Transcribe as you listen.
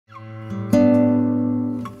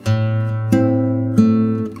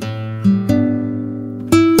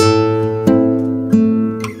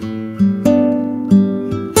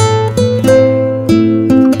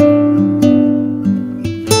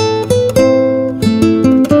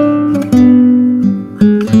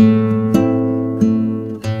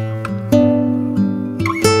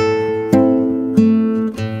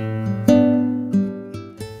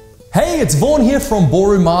from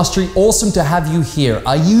Ballroom Mastery. Awesome to have you here.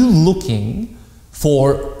 Are you looking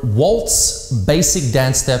for waltz basic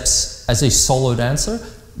dance steps as a solo dancer?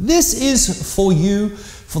 This is for you,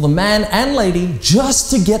 for the man and lady,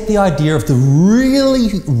 just to get the idea of the really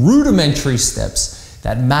rudimentary steps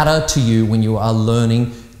that matter to you when you are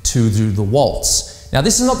learning to do the waltz. Now,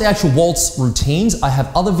 this is not the actual waltz routines. I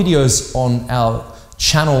have other videos on our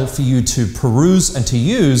channel for you to peruse and to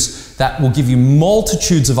use that will give you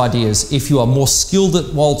multitudes of ideas if you are more skilled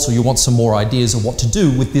at waltz or you want some more ideas of what to do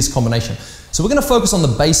with this combination. So we're going to focus on the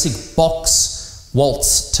basic box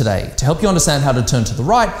waltz today to help you understand how to turn to the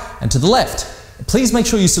right and to the left. Please make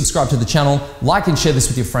sure you subscribe to the channel, like and share this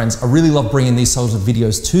with your friends. I really love bringing these sorts of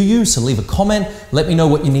videos to you, so leave a comment, let me know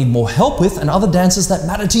what you need more help with and other dances that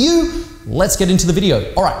matter to you. Let's get into the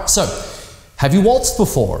video. All right, so have you waltzed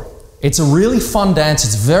before? It's a really fun dance.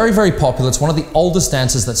 It's very, very popular. It's one of the oldest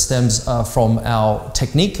dances that stems from our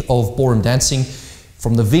technique of ballroom dancing,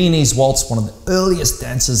 from the Viennese waltz, one of the earliest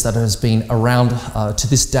dances that has been around to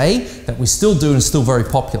this day that we still do and is still very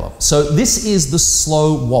popular. So this is the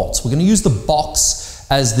slow waltz. We're going to use the box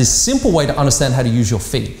as this simple way to understand how to use your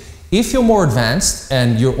feet. If you're more advanced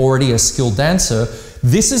and you're already a skilled dancer,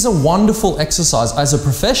 this is a wonderful exercise. As a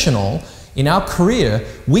professional, in our career,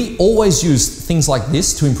 we always use things like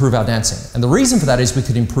this to improve our dancing. And the reason for that is we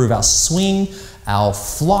could improve our swing, our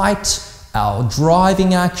flight, our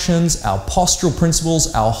driving actions, our postural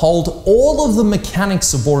principles, our hold. All of the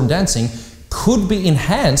mechanics of ballroom dancing could be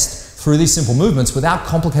enhanced through these simple movements without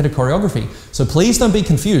complicated choreography. So please don't be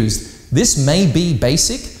confused. This may be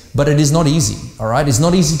basic, but it is not easy, all right? It's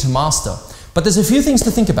not easy to master. But there's a few things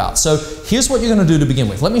to think about. So here's what you're going to do to begin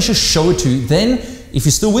with. Let me just show it to you. Then, if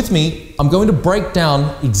you're still with me, I'm going to break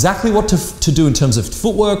down exactly what to do in terms of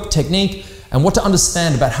footwork, technique, and what to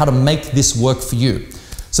understand about how to make this work for you.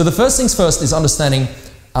 So the first things first is understanding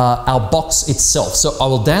our box itself. So I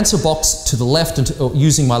will dance a box to the left and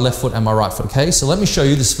using my left foot and my right foot, okay? So let me show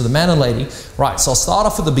you this for the man and lady. Right, so I'll start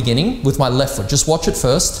off at the beginning with my left foot. Just watch it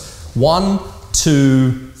first. 1,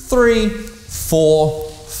 2, 3, 4,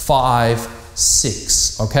 5,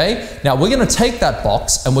 6, okay? Now we're going to take that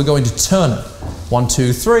box and we're going to turn it. 1,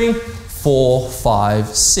 2, 3, 4, 5,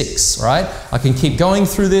 6, right? I can keep going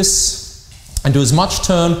through this and do as much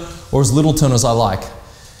turn or as little turn as I like.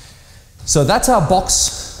 So that's our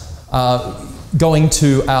box going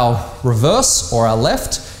to our reverse or our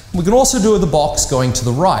left. We can also do the box going to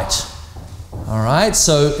the right. All right,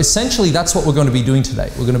 so essentially that's what we're going to be doing today.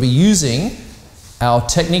 We're going to be using our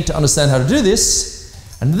technique to understand how to do this.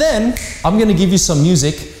 And then I'm going to give you some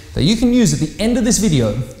music that you can use at the end of this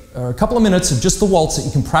video, a couple of minutes of just the waltz that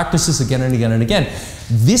you can practice this again and again and again.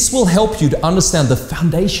 This will help you to understand the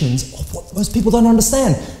foundations of what most people don't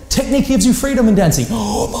understand. Technique gives you freedom in dancing.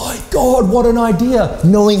 Oh my God, what an idea.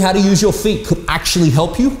 Knowing how to use your feet could actually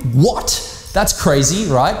help you? What? That's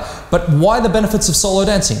crazy, right? But why the benefits of solo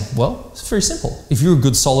dancing? Well, it's very simple. If you're a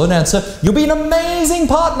good solo dancer, you'll be an amazing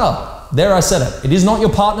partner. There, I said it. It is not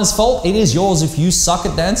your partner's fault. It is yours if you suck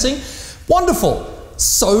at dancing. Wonderful.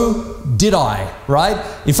 So did I, right?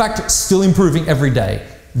 In fact, still improving every day.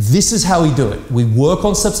 This is how we do it. We work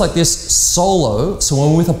on steps like this solo, so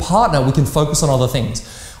when we're with a partner, we can focus on other things.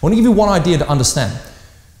 I want to give you one idea to understand.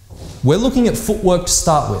 We're looking at footwork to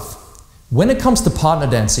start with. When it comes to partner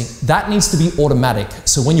dancing, that needs to be automatic.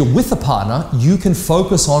 So when you're with a partner, you can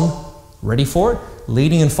focus on, ready for it,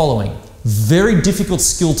 leading and following. Very difficult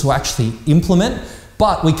skill to actually implement,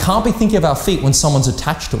 but we can't be thinking of our feet when someone's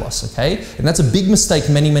attached to us, okay? And that's a big mistake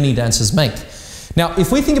many dancers make. Now,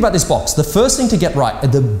 if we think about this box, the first thing to get right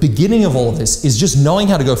at the beginning of all of this is just knowing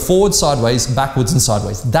how to go forward, sideways, backwards, and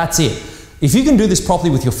sideways. That's it. If you can do this properly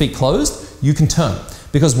with your feet closed, you can turn.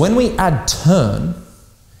 Because when we add turn,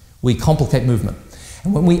 we complicate movement.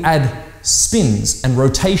 And when we add spins and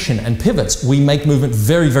rotation and pivots, we make movement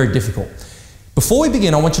very, very difficult. Before we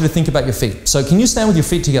begin, I want you to think about your feet. So can you stand with your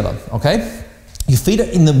feet together, okay? Your feet are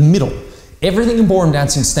in the middle. Everything in ballroom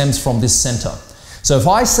dancing stems from this center. So if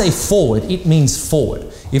I say forward, it means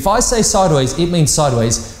forward. If I say sideways, it means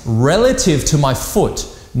sideways relative to my foot,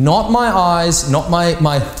 not my eyes, not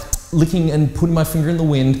my licking and putting my finger in the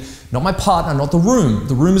wind, not my partner, not the room.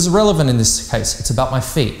 The room is irrelevant in this case. It's about my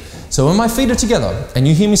feet. So when my feet are together and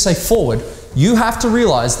you hear me say forward, you have to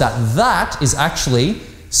realize that that is actually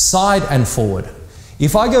side and forward.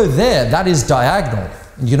 If I go there, that is diagonal.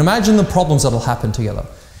 You can imagine the problems that'll happen together.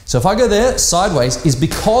 So if I go there, sideways is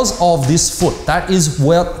because of this foot. That is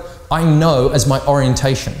what I know as my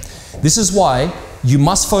orientation. This is why you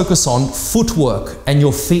must focus on footwork and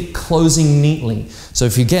your feet closing neatly. So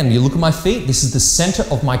if you look at my feet, this is the center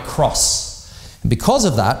of my cross. And because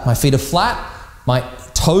of that, my feet are flat, my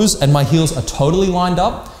toes and my heels are totally lined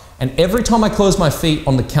up, and every time I close my feet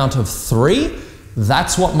on the count of 3,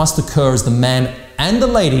 that's what must occur as the man and the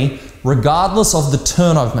lady, regardless of the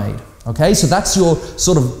turn I've made. Okay, so that's your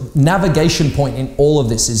sort of navigation point in all of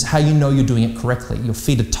this, is how you know you're doing it correctly. Your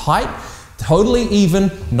feet are tight, totally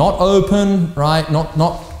even, not open, right?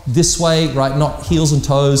 Not this way, right? Not heels and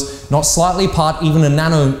toes, not slightly apart, even a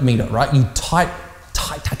nanometer, right? You tight.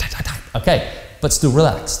 Okay, but still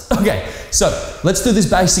relaxed. Okay, so let's do this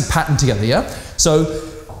basic pattern together, yeah? So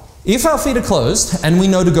if our feet are closed and we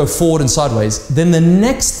know to go forward and sideways, then the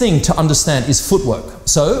next thing to understand is footwork.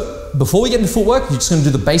 So before we get into footwork, you're just going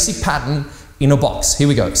to do the basic pattern in a box. Here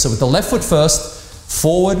we go. So with the left foot first,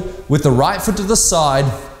 forward, with the right foot to the side,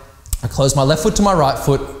 I close my left foot to my right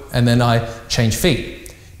foot, and then I change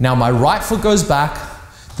feet. Now my right foot goes back,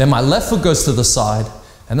 then my left foot goes to the side,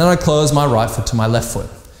 and then I close my right foot to my left foot.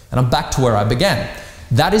 And I'm back to where I began.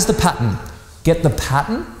 That is the pattern. Get the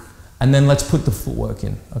pattern, and then let's put the footwork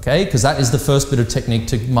in, okay? Because that is the first bit of technique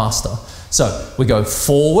to master. So we go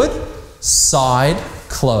forward, side,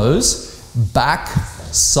 close, back,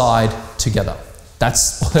 side, together.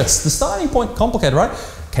 That's the starting point. Complicated, right?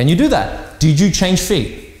 Can you do that? Did you change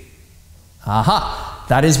feet? Aha.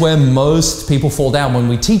 That is where most people fall down when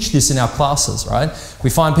we teach this in our classes, right? We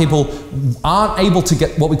find people aren't able to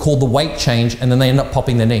get what we call the weight change, and then they end up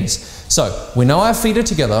popping their knees. So we know our feet are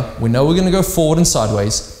together, we know we're going to go forward and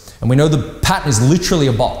sideways, and we know the pattern is literally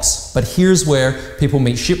a box. But here's where people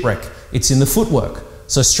meet shipwreck. It's in the footwork.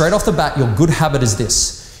 So straight off the bat, your good habit is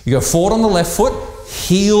this. You go forward on the left foot,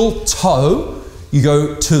 heel, toe. You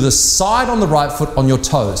go to the side on the right foot on your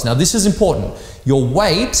toes. Now this is important. Your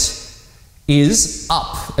weight is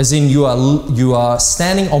up, as in you are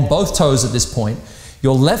standing on both toes at this point.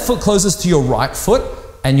 Your left foot closes to your right foot,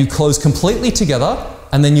 and you close completely together,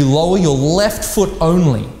 and then you lower your left foot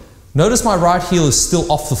only. Notice my right heel is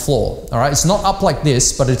still off the floor, all right? It's not up like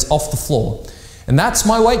this, but it's off the floor. And that's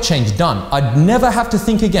my weight change done. I'd never have to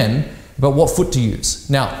think again about what foot to use.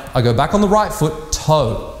 Now, I go back on the right foot,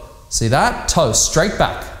 toe. See that? Toe, straight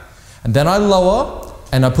back. And then I lower,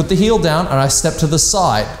 and I put the heel down, and I step to the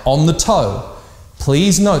side on the toe.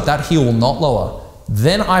 Please note that heel will not lower.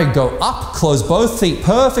 Then I go up, close both feet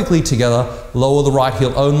perfectly together, lower the right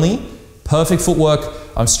heel only. Perfect footwork.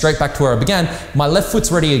 I'm straight back to where I began. My left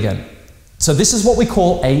foot's ready again. So this is what we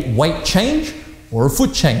call a weight change or a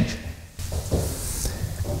foot change.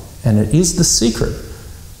 And it is the secret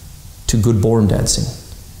to good ballroom dancing.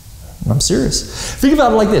 I'm serious. Think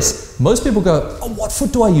about it like this. Most people go, oh, what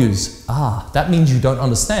foot do I use? Ah, that means you don't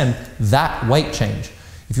understand that weight change.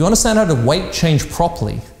 If you understand how to weight change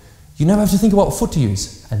properly, you never have to think about what foot to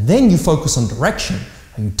use. And then you focus on direction.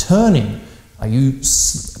 Are you turning? Are you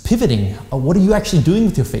pivoting? What are you actually doing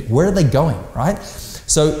with your feet? Where are they going, right?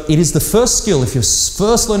 So it is the first skill, if you're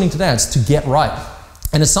first learning to dance, to get right.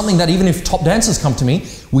 And it's something that even if top dancers come to me,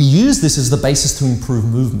 we use this as the basis to improve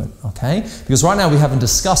movement, okay? Because right now we haven't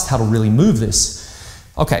discussed how to really move this.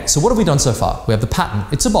 Okay, so what have we done so far? We have the pattern.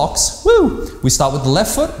 It's a box. Woo! We start with the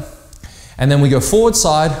left foot, and then we go forward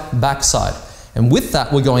side, back side. And with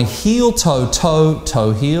that, we're going heel, toe, toe,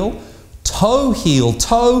 toe, heel, toe, heel,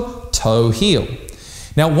 toe, toe, heel.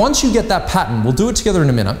 Now, once you get that pattern, we'll do it together in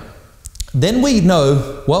a minute, then we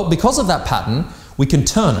know, well, because of that pattern, we can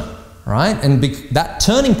turn it. Right? And that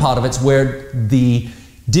turning part of it's where the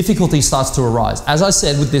difficulty starts to arise. As I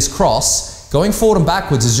said with this cross, going forward and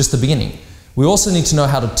backwards is just the beginning. We also need to know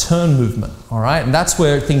how to turn movement, all right? And that's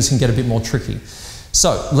where things can get a bit more tricky.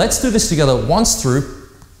 So let's do this together once through.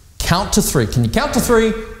 Count to 3. Can you count to 3?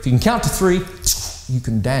 If you can count to 3, you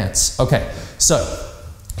can dance. Okay, so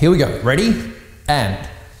here we go. Ready? And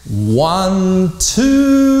 1,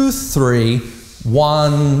 2, 3.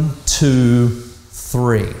 1, 2,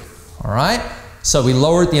 3. All right, so we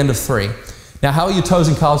lower at the end of 3. Now, how are your toes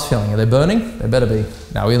and calves feeling? Are they burning? They better be.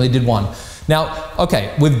 Now, we only did 1. Now,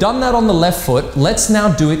 okay, we've done that on the left foot. Let's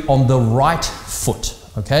now do it on the right foot.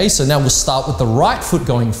 Okay, so now we'll start with the right foot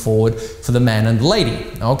going forward for the man and the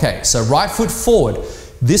lady. Okay, so right foot forward.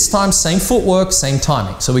 This time, same footwork, same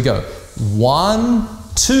timing. So we go 1,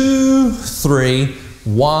 2, 3,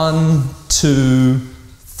 1, 2,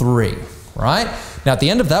 3. Right? Now, at the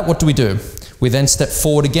end of that, what do we do? We then step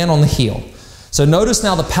forward again on the heel. So notice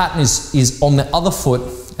now the pattern is on the other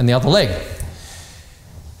foot and the other leg.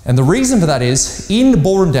 And the reason for that is, in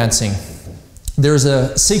ballroom dancing, there is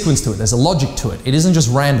a sequence to it, there's a logic to it. It isn't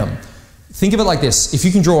just random. Think of it like this. If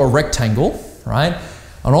you can draw a rectangle, right?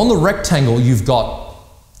 And on the rectangle, you've got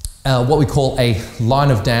what we call a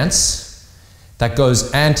line of dance that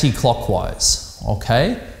goes anti-clockwise,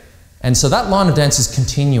 okay? And so that line of dance is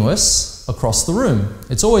continuous across the room.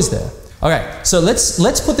 It's always there. Okay, so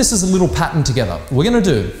let's put this as a little pattern together. We're gonna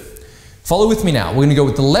do, follow with me now. We're gonna go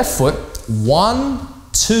with the left foot, 1,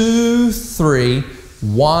 2, 3,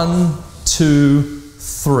 1, 2,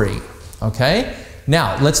 3, okay?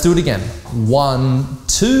 Now, let's do it again. 1,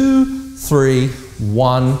 2, 3,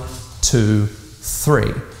 1, 2,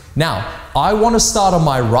 3. Now, I want to start on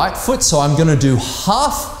my right foot, so I'm going to do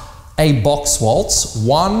half a box waltz.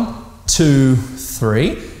 1, 2, 3.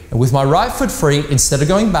 And with my right foot free, instead of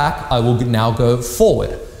going back, I will now go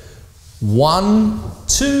forward. 1,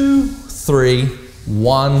 2, 3,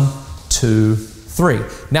 1, 2, 3.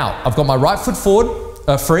 Now, I've got my right foot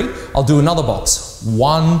forward, free. I'll do another box.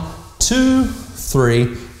 1, 2, 3,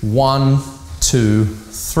 1, 2,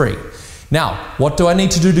 3. Now, what do I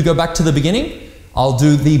need to do to go back to the beginning? I'll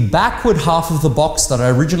do the backward half of the box that I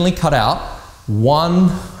originally cut out.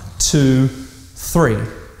 1, 2, 3.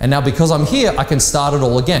 And now because I'm here, I can start it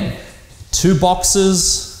all again. 2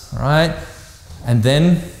 boxes, all right? And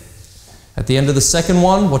then at the end of the second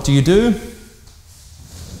one, what do?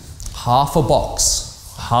 Half a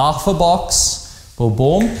box. Half a box. Boom,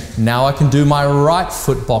 boom. Now I can do my right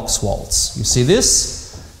foot box waltz. You see this?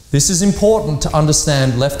 This is important to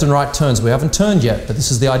understand left and right turns. We haven't turned yet, but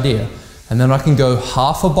this is the idea. And then I can go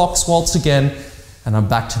half a box waltz again, and I'm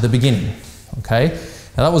back to the beginning, okay?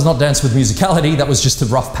 Now that was not dance with musicality, that was just a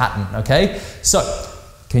rough pattern, okay? So,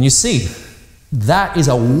 can you see? That is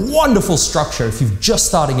a wonderful structure if you're just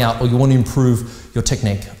starting out or you want to improve your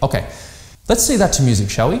technique. Okay, let's see that to music,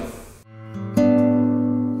 shall we?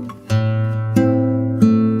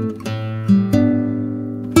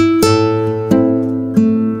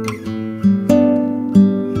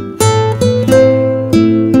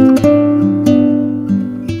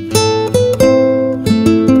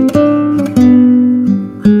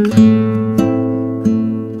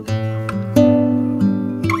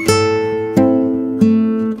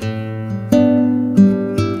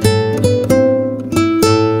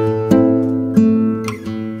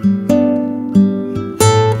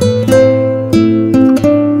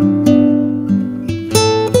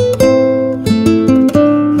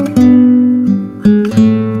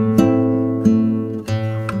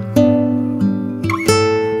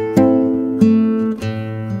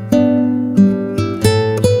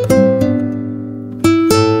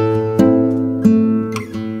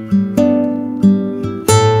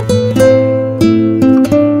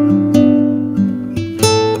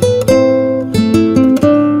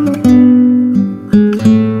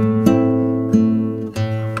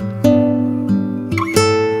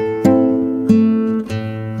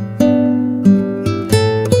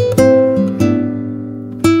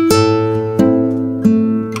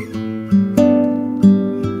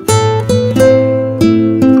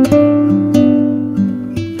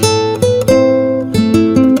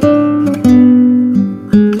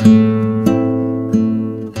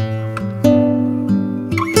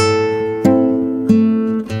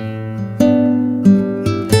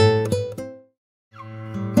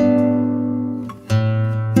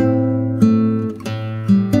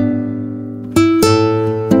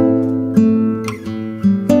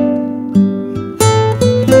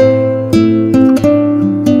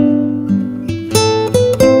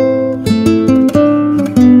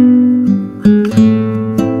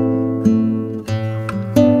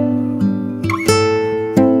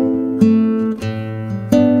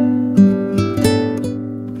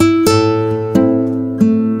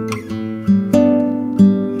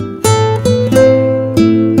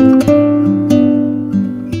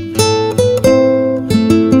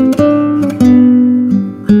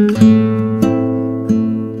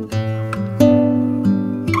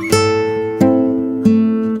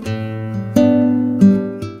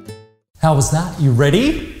 How was that? You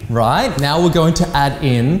ready? Right, now we're going to add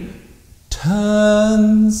in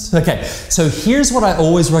turns. Okay, so here's what I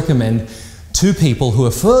always recommend to people who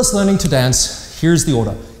are first learning to dance. Here's the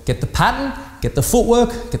order. Get the pattern, get the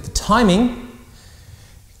footwork, get the timing.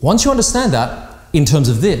 Once you understand that, in terms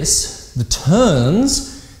of this, the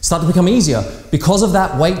turns start to become easier because of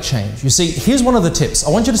that weight change. You see, here's one of the tips.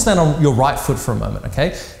 I want you to stand on your right foot for a moment,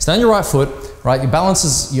 okay? Stand on your right foot, right? Your balance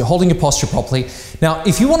is, you're holding your posture properly. Now,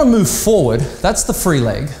 if you want to move forward, that's the free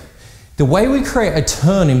leg. The way we create a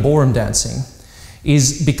turn in ballroom dancing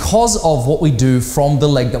is because of what we do from the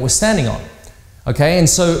leg that we're standing on, okay? And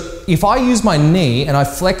so if I use my knee and I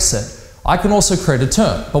flex it, I can also create a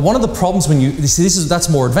turn. But one of the problems when you, that's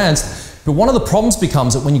more advanced, but one of the problems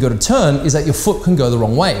becomes that when you go to turn is that your foot can go the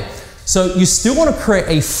wrong way. So you still want to create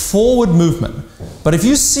a forward movement. But if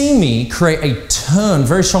you see me create a turn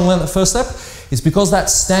very strongly on that first step, it's because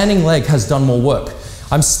that standing leg has done more work.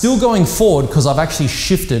 I'm still going forward because I've actually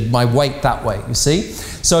shifted my weight that way, you see?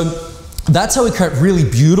 So That's how we create really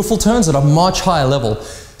beautiful turns at a much higher level.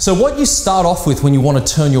 So what you start off with when you want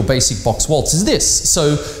to turn your basic box waltz is this.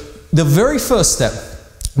 So the very first step,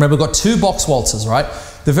 remember we've got 2 box waltzes, right?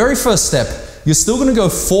 The very first step, you're still going to go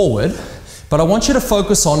forward, but I want you to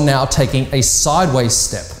focus on now taking a sideways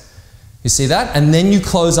step. You see that? And then you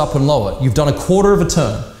close up and lower. You've done a quarter of a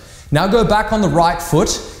turn. Now go back on the right foot,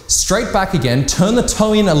 straight back again, turn the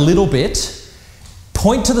toe in a little bit,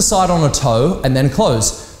 point to the side on a toe, and then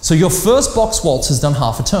close. So your first box waltz has done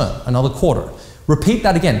half a turn, another quarter. Repeat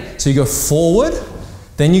that again. So you go forward,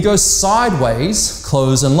 then you go sideways,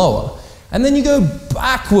 close and lower. And then you go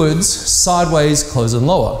backwards, sideways, close and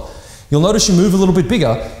lower. You'll notice you move a little bit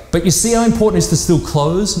bigger, but you see how important it is to still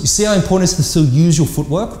close? You see how important it is to still use your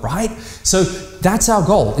footwork, right? So that's our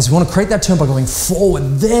goal, is we want to create that turn by going forward,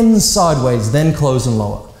 then sideways, then close and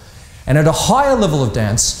lower. And at a higher level of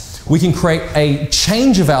dance, we can create a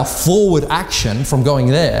change of our forward action from going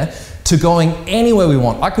there to going anywhere we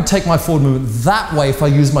want. I could take my forward movement that way if I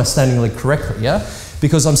use my standing leg correctly, yeah?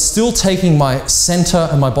 Because I'm still taking my center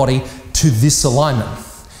and my body to this alignment.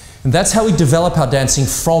 And that's how we develop our dancing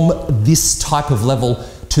from this type of level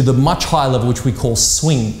to the much higher level, which we call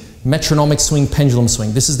swing. Metronomic swing, pendulum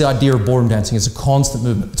swing. This is the idea of ballroom dancing. It's a constant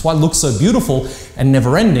movement. It's why it looks so beautiful and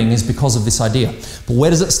never ending, is because of this idea. But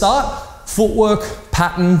where does it start? Footwork,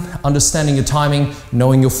 pattern, understanding your timing,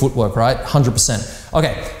 knowing your footwork, right? 100%.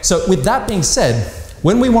 Okay, so with that being said,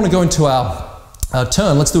 when we want to go into our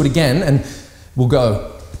turn, let's do it again, and we'll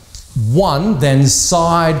go 1, then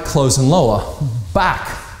side, close and lower, back,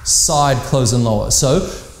 side, close and lower. So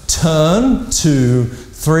turn, 2,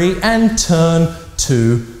 3, and turn,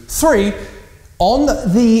 2, 3. On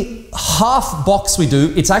the half box we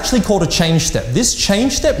do, it's actually called a change step. This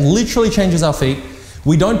change step literally changes our feet.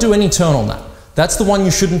 We don't do any turn on that. That's the one you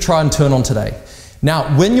shouldn't try and turn on today.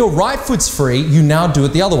 Now, when your right foot's free, you now do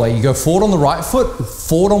it the other way. You go forward on the right foot,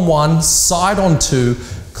 forward on 1, side on 2,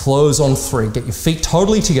 close on 3. Get your feet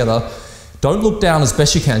totally together. Don't look down as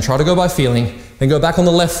best you can. Try to go by feeling. Then go back on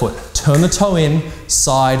the left foot. Turn the toe in,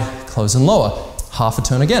 side, close and lower. Half a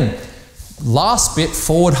turn again. Last bit,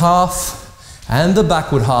 forward half and the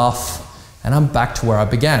backward half, and I'm back to where I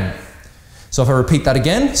began. So if I repeat that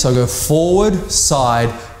again, so I go forward, side,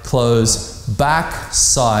 close, back,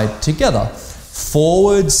 side, together.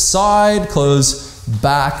 Forward, side, close,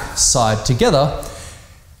 back, side, together.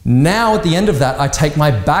 Now at the end of that, I take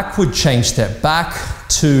my backward change step, back,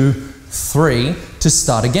 2, 3, to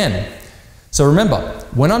start again. So remember,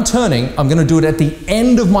 when I'm turning, I'm going to do it at the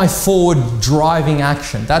end of my forward driving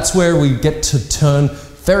action. That's where we get to turn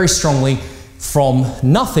very strongly from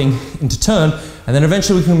nothing into turn, and then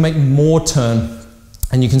eventually we can make more turn,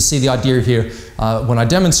 and you can see the idea here when I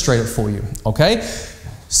demonstrate it for you, okay?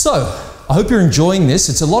 So, I hope you're enjoying this.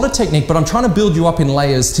 It's a lot of technique, but I'm trying to build you up in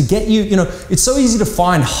layers to get you, it's so easy to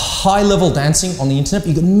find high-level dancing on the internet, but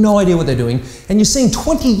you've got no idea what they're doing, and you're seeing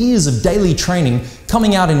 20 years of daily training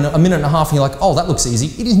coming out in a minute and a half, and you're like, oh, that looks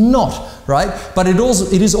easy. It is not, right? But it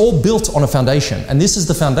is all built on a foundation, and this is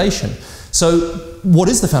the foundation. So what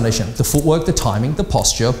is the foundation? The footwork, the timing, the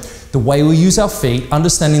posture, the way we use our feet,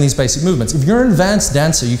 understanding these basic movements. If you're an advanced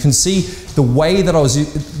dancer, you can see the way that I was,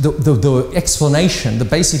 the explanation, the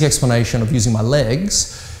basic explanation of using my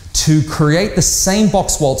legs to create the same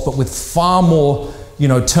box waltz, but with far more,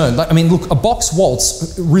 turn. Like, I mean, look, a box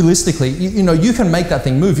waltz, realistically, you can make that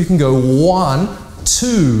thing move. You can go 1,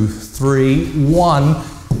 2, 3, 1,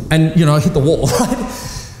 and, hit the wall, right?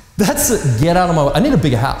 That's it. Get out of my way. I need a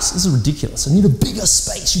bigger house. This is ridiculous. I need a bigger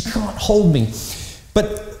space. You can't hold me.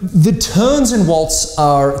 But the turns in waltz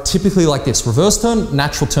are typically like this. Reverse turn,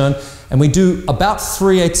 natural turn, and we do about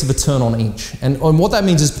 3/8 of a turn on each. And what that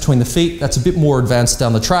means is between the feet. That's a bit more advanced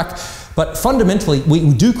down the track. But fundamentally,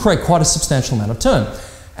 we do create quite a substantial amount of turn.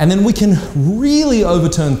 And then we can really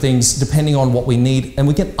overturn things depending on what we need, and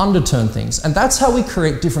we can underturn things. And that's how we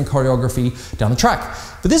create different choreography down the track.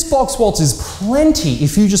 But this box waltz is plenty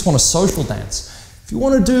if you just want a social dance. If you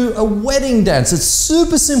want to do a wedding dance, it's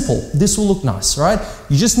super simple. This will look nice, right?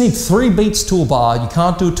 You just need 3 beats to a bar. You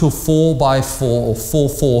can't do it to a 4/4 or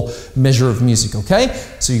 4/4 measure of music, okay?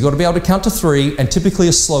 So you've got to be able to count to 3, and typically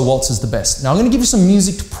a slow waltz is the best. Now I'm going to give you some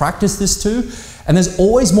music to practice this to. And there's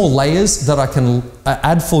always more layers that I can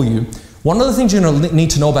add for you. One of the things you're going to need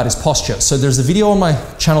to know about is posture. So there's a video on my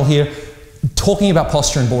channel here talking about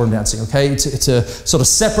posture in ballroom dancing, okay? It's a sort of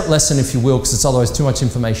separate lesson, if you will, because it's otherwise too much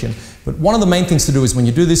information. But one of the main things to do is when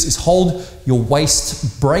you do this is hold your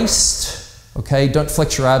waist braced, okay? Don't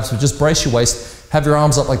flex your abs, but just brace your waist. Have your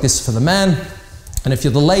arms up like this for the man. And if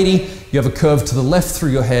you're the lady, you have a curve to the left through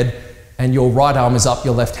your head, and your right arm is up,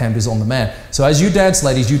 your left hand is on the man. So as you dance,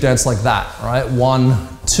 ladies, you dance like that, right? 1,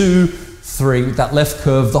 2, 3 with that left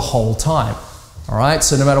curve the whole time. All right,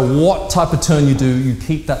 so no matter what type of turn you do, you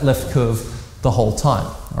keep that left curve the whole time.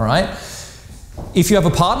 All right. If you have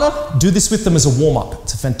a partner, do this with them as a warm-up.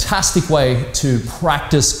 It's a fantastic way to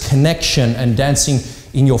practice connection and dancing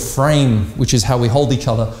in your frame, which is how we hold each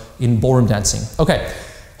other in ballroom dancing. Okay,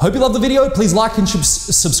 hope you love the video. Please like and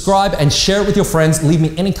subscribe and share it with your friends. Leave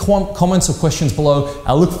me any comments or questions below.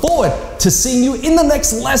 I look forward to seeing you in the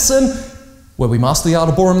next lesson where we master the art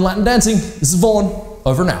of ballroom Latin dancing. This is Vaughn,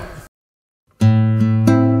 over and out.